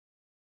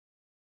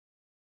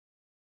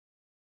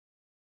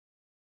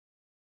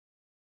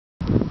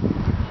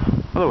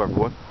Hello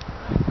everyone.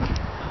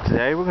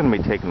 Today we're going to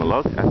be taking a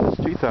look at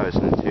this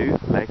 2002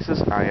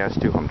 Lexus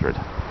IS200.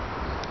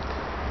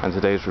 And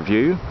today's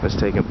review is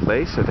taking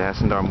place at the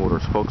S&R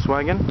Motors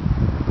Volkswagen,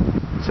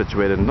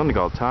 situated in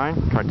Donegal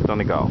Town, County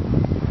Donegal.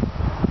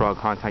 For all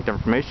contact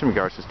information in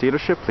regards to this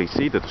dealership, please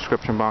see the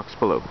description box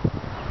below.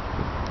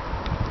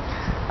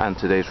 And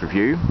today's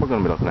review, we're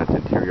going to be looking at the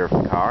interior of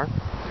the car.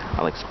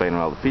 I'll explain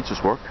how all the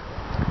features work.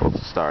 We'll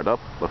start up,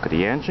 look at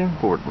the engine,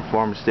 go over the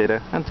performance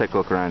data, and take a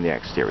look around the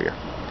exterior.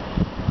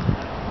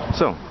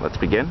 So, let's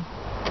begin.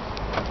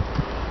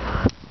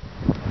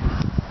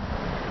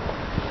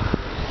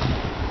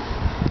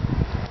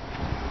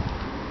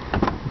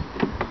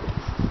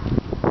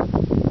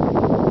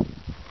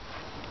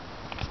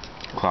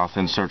 Cloth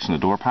inserts in the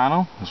door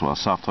panel, as well as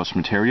soft touch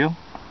material.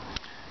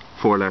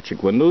 4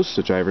 electric windows,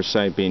 the driver's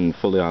side being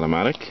fully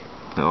automatic.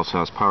 It also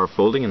has power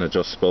folding and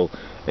adjustable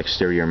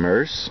exterior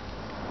mirrors.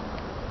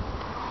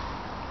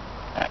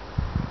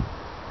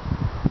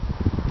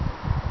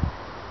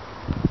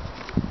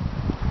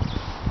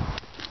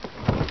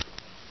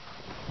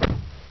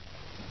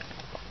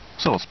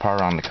 So let's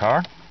power on the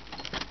car.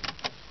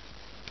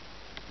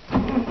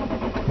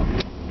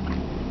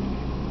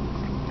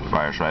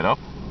 Fires right up.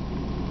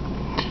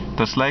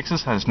 This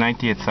Lexus has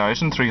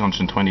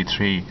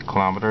 98,323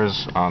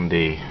 kilometers on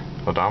the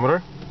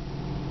odometer.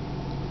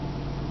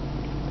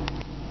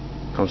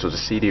 Comes with a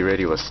CD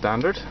radio as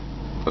standard.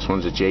 This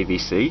one's a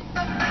JVC.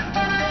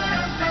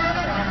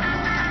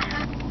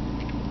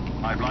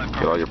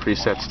 Got all your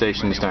preset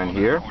stations down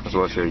here, as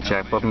well as your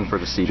eject button for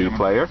the CD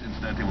player.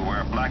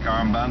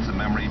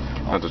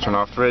 And to turn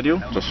off the radio,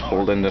 just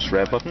hold in this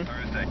red button.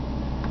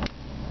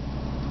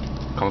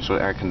 Comes with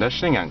air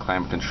conditioning and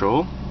climate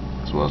control,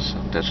 as well as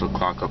a digital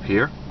clock up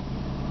here.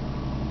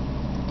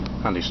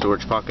 Handy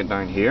storage pocket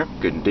down here,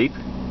 good and deep.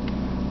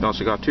 You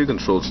also got 2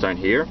 controls down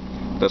here.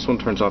 This one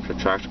turns off your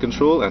traction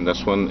control, and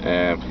this one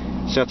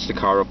sets the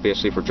car up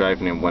basically for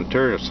driving in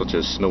winter, such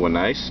as snow and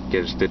ice.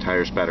 Gives the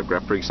tires better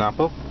grip, for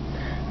example.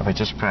 If I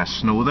just press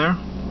snow there,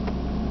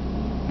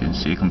 you can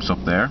see it comes up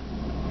there.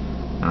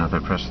 And if I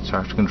press the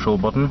traction control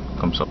button, it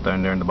comes up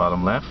down there in the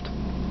bottom left.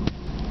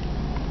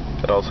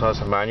 It also has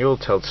a manual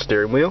tilt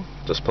steering wheel.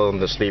 Just pull on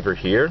this lever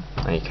here,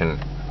 and you can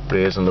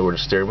raise and lower the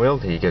steering wheel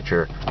till you get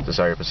your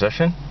desired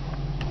position.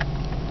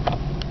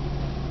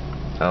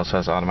 It also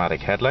has automatic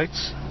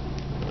headlights.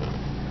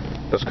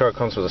 This car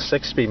comes with a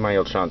 6-speed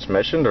manual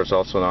transmission. There's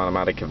also an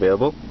automatic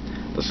available.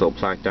 This little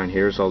plaque down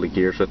here is all the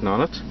gears written on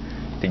it.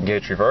 The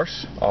engage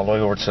reverse, all the way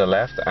over to the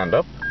left and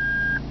up.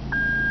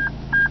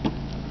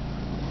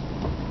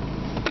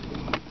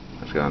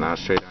 There's got an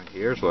ashtray down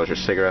here, as well as your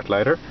cigarette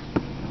lighter.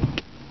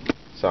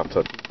 Soft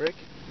touch brake.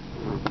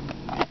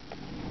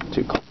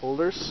 2 cup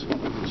holders,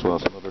 as well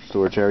as another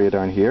storage area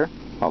down here,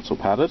 also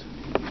padded.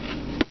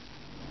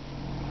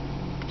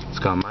 It's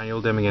got a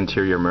manual dimming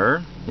interior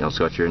mirror. You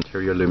also got your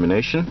interior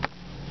illumination,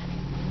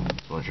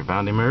 as well as your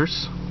vanity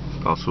mirrors,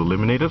 also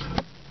illuminated.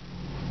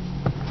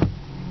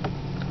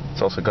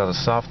 It's also got a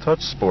soft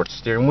touch sports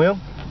steering wheel,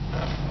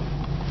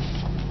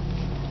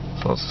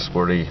 as well as the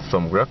sporty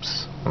thumb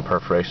grips and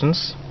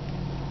perforations.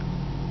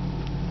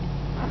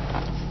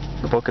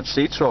 The bucket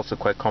seats are also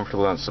quite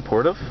comfortable and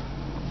supportive.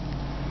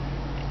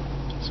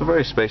 It's a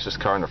very spacious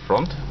car in the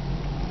front.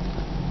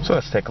 So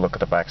let's take a look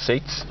at the back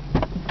seats.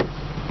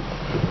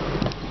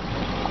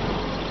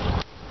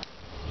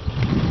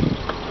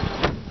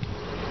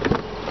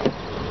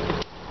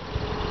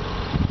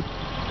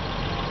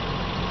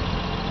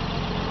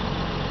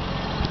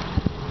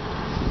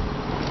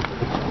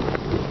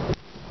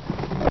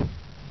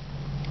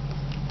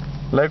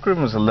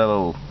 Legroom is a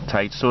little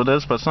tight, so it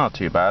is, but it's not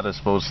too bad. I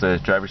suppose the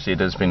driver's seat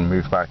has been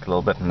moved back a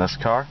little bit in this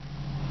car.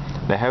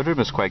 The headroom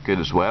is quite good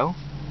as well.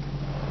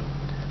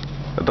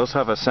 It does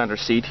have a center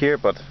seat here,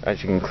 but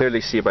as you can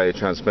clearly see by the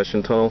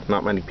transmission tunnel,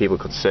 not many people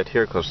could sit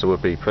here because there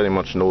would be pretty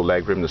much no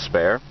legroom to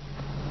spare.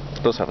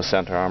 It does have a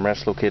center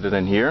armrest located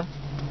in here,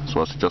 as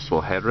well as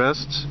adjustable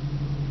headrests.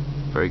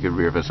 Very good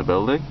rear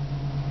visibility.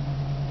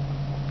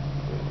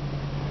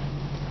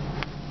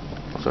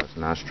 Also has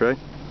an ashtray.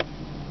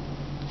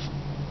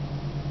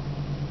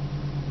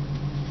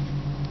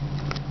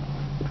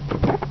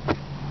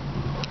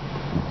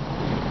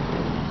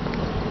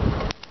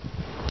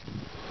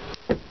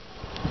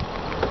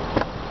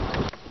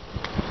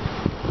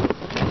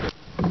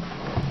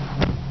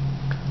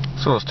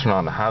 So let's turn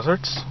on the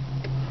hazards,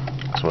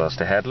 as well as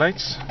the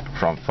headlights,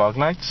 front fog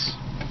lights.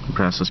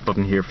 Press this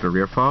button here for the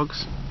rear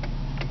fogs.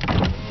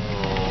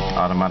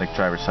 Automatic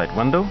driver's side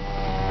window.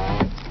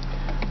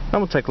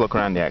 And we'll take a look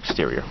around the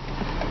exterior.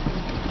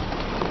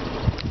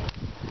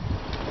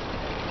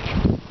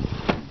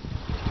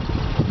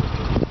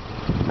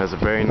 It has a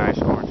very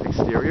nice orange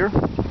exterior.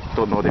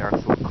 Don't know the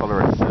actual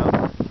colour itself.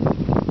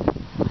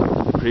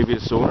 The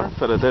previous owner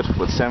fitted it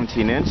with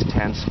 17-inch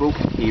 10-spoke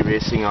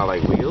e-racing alloy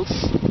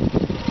wheels.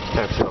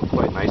 Actually look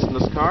quite nice in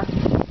this car.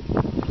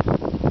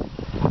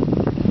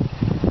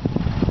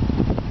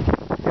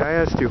 The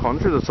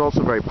IS200 is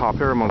also very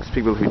popular amongst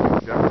people who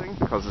do drifting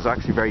because it's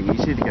actually very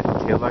easy to get the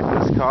tail out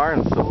of this car,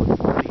 and so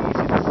it's really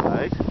easy to slide.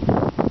 side.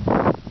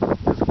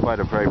 This is quite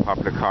a very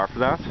popular car for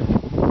that.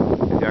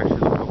 If you actually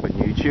look up on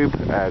YouTube,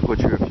 go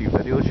through a few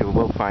videos, you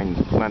will find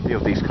plenty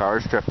of these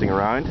cars drifting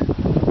around.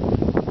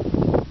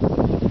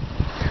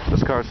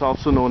 This car is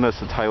also known as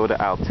the Toyota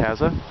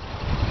Altezza.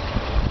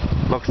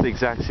 Looks the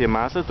exact same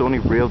as it. The only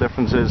real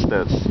difference is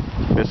that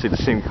it's basically the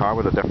same car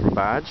with a different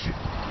badge.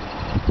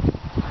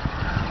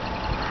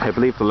 I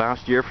believe the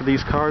last year for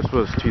these cars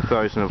was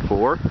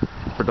 2004.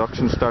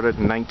 Production started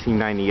in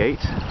 1998.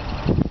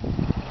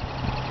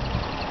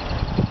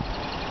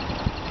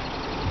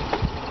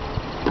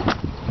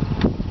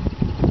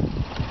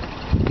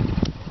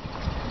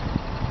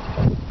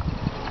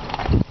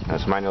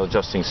 There's manual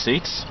adjusting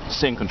seats,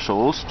 same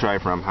controls,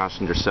 driver and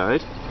passenger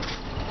side.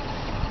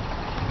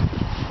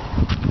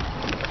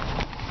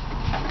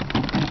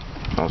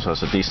 Also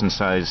has a decent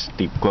sized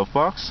deep glove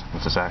box,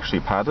 which is actually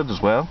padded as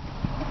well.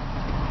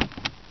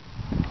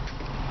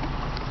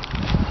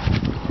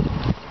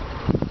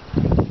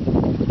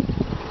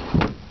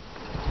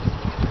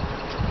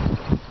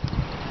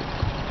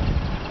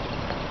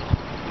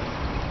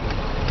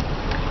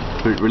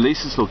 The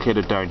release is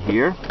located down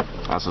here,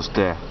 as is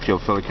the fuel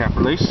filler cap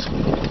release.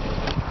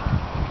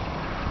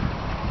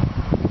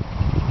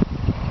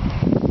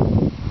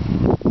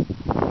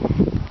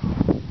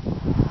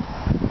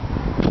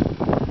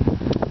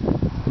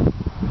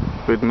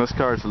 But this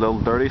car is a little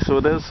dirty, so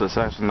it is. This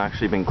hasn't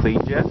actually been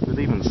cleaned yet, but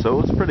even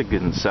so, it's pretty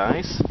good in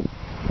size.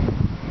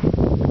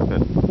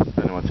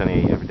 Pretty much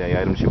any everyday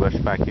items you wish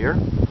back here.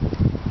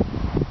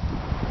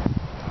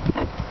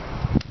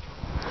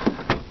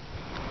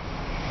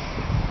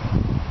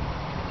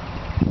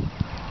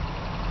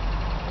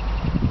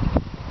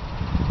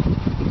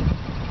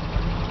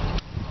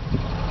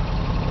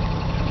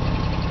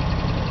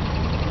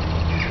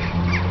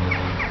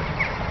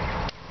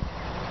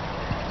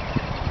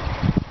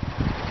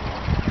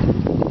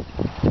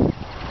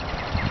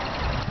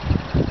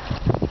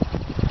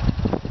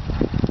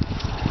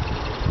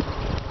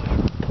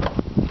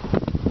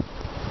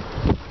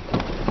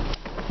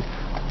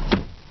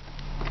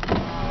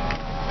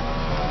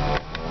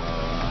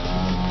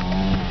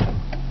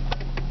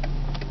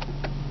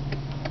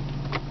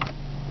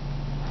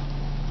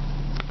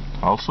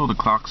 Also, the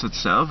clocks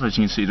itself, as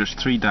you can see, there's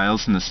 3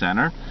 dials in the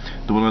center.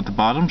 The one at the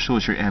bottom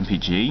shows your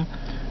MPG.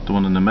 The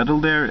one in the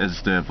middle there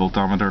is the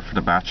voltometer for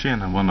the battery,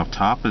 and the one up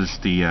top is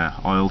the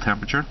oil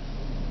temperature.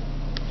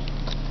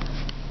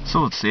 So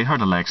let's see how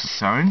the Lexus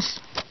sounds.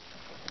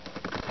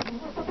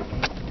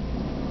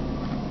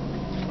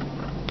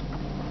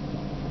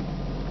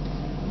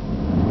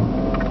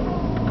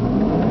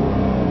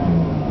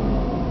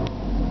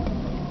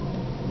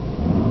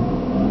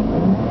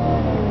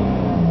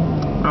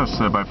 That's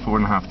about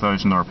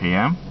 4,500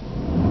 RPM.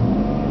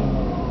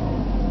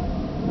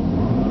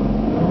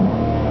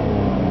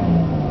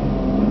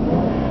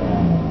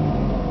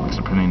 It's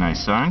a pretty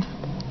nice sound.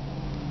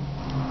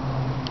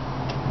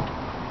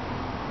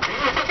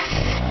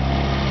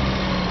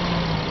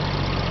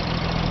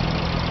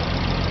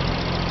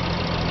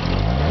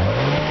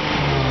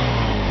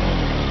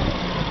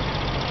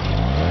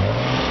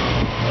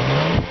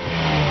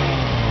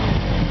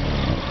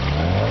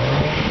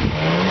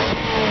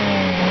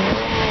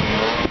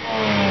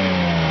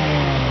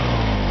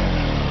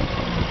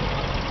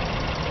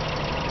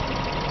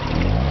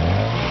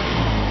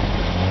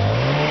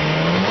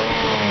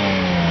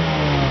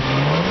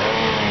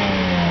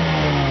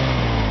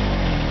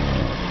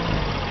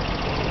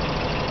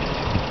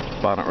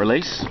 Bonnet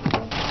release.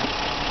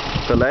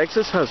 The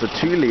Lexus has a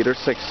 2-litre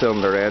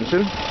 6-cylinder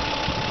engine.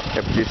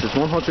 It produces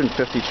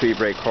 153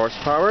 brake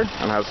horsepower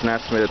and has an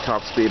estimated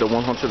top speed of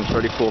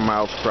 134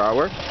 miles per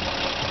hour.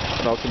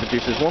 It also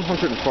produces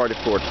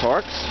 144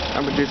 torques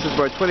and produces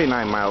about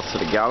 29 miles to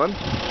the gallon.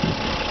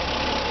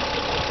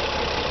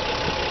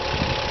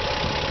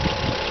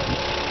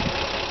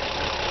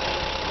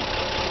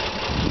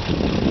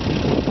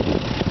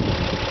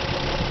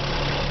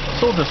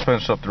 So we'll just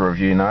finish up the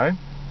review now.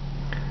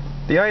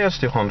 The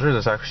IS200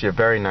 is actually a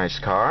very nice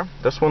car.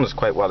 This one is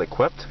quite well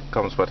equipped. It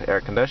comes with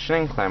air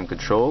conditioning, climate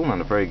control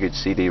and a very good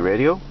CD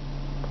radio.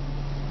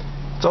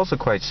 It's also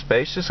quite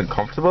spacious and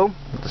comfortable.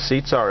 The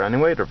seats are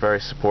anyway, they're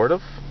very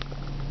supportive.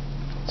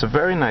 It's a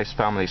very nice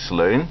family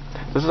saloon.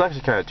 This is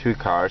actually kind of 2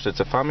 cars. It's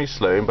a family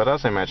saloon, but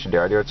as I mentioned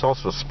earlier, it's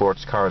also a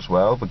sports car as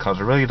well, because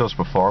it really does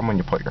perform when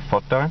you put your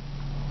foot down.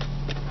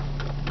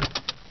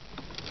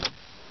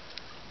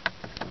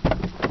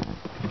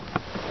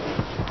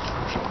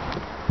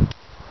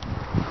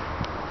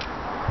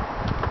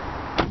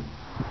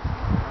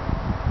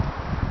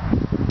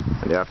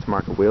 The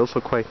aftermarket wheels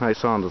look quite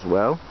nice on as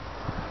well.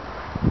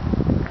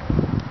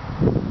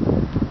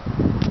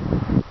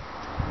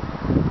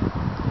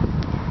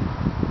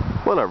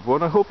 Well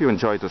everyone, I hope you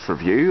enjoyed this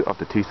review of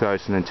the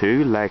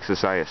 2002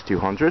 Lexus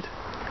IS200.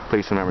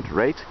 Please remember to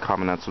rate,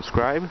 comment and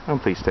subscribe,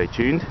 and please stay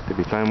tuned. There'll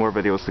be plenty more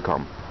videos to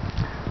come.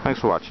 Thanks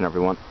for watching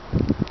everyone.